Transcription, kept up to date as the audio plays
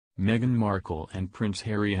Meghan Markle and Prince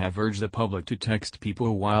Harry have urged the public to text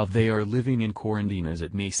people while they are living in quarantine as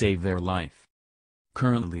it may save their life.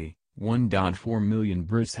 Currently, 1.4 million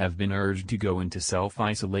Brits have been urged to go into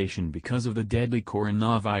self-isolation because of the deadly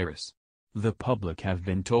coronavirus. The public have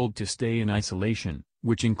been told to stay in isolation,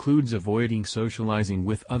 which includes avoiding socializing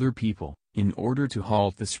with other people, in order to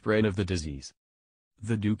halt the spread of the disease.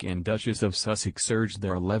 The Duke and Duchess of Sussex urged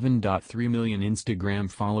their 11.3 million Instagram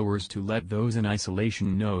followers to let those in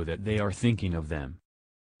isolation know that they are thinking of them.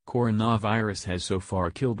 Coronavirus has so far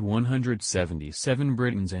killed 177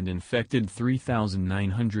 Britons and infected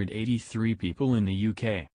 3,983 people in the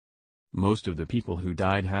UK. Most of the people who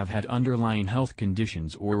died have had underlying health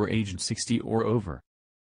conditions or were aged 60 or over.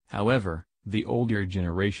 However, the older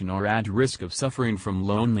generation are at risk of suffering from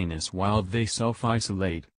loneliness while they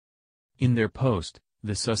self-isolate. In their post,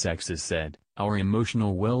 the Sussexes said, "Our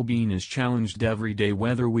emotional well-being is challenged every day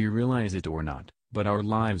whether we realize it or not, but our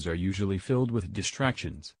lives are usually filled with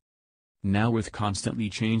distractions. Now with constantly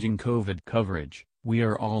changing COVID coverage, we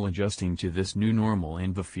are all adjusting to this new normal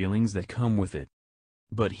and the feelings that come with it.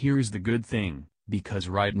 But here's the good thing, because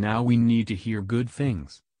right now we need to hear good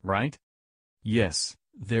things, right? Yes,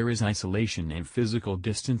 there is isolation and physical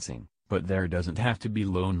distancing, but there doesn't have to be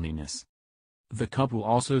loneliness." The couple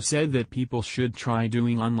also said that people should try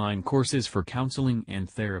doing online courses for counseling and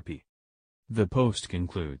therapy. The post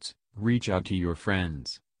concludes, "Reach out to your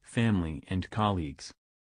friends, family and colleagues.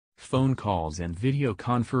 Phone calls and video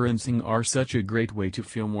conferencing are such a great way to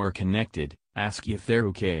feel more connected. Ask if they're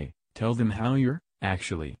okay, tell them how you're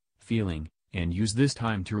actually feeling, and use this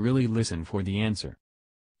time to really listen for the answer.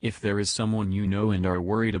 If there is someone you know and are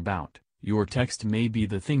worried about, your text may be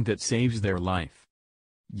the thing that saves their life."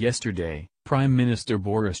 Yesterday, Prime Minister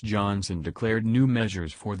Boris Johnson declared new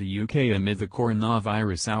measures for the UK amid the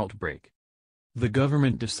coronavirus outbreak. The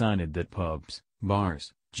government decided that pubs,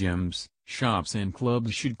 bars, gyms, shops and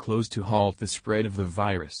clubs should close to halt the spread of the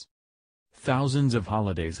virus. Thousands of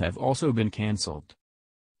holidays have also been cancelled.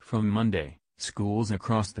 From Monday, schools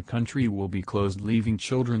across the country will be closed, leaving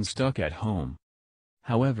children stuck at home.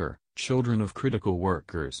 However, children of critical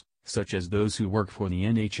workers, such as those who work for the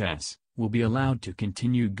NHS, will be allowed to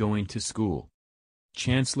continue going to school.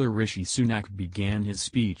 Chancellor Rishi Sunak began his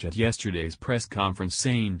speech at yesterday's press conference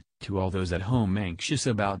saying, "To all those at home anxious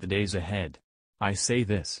about the days ahead, I say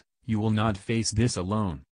this, you will not face this alone.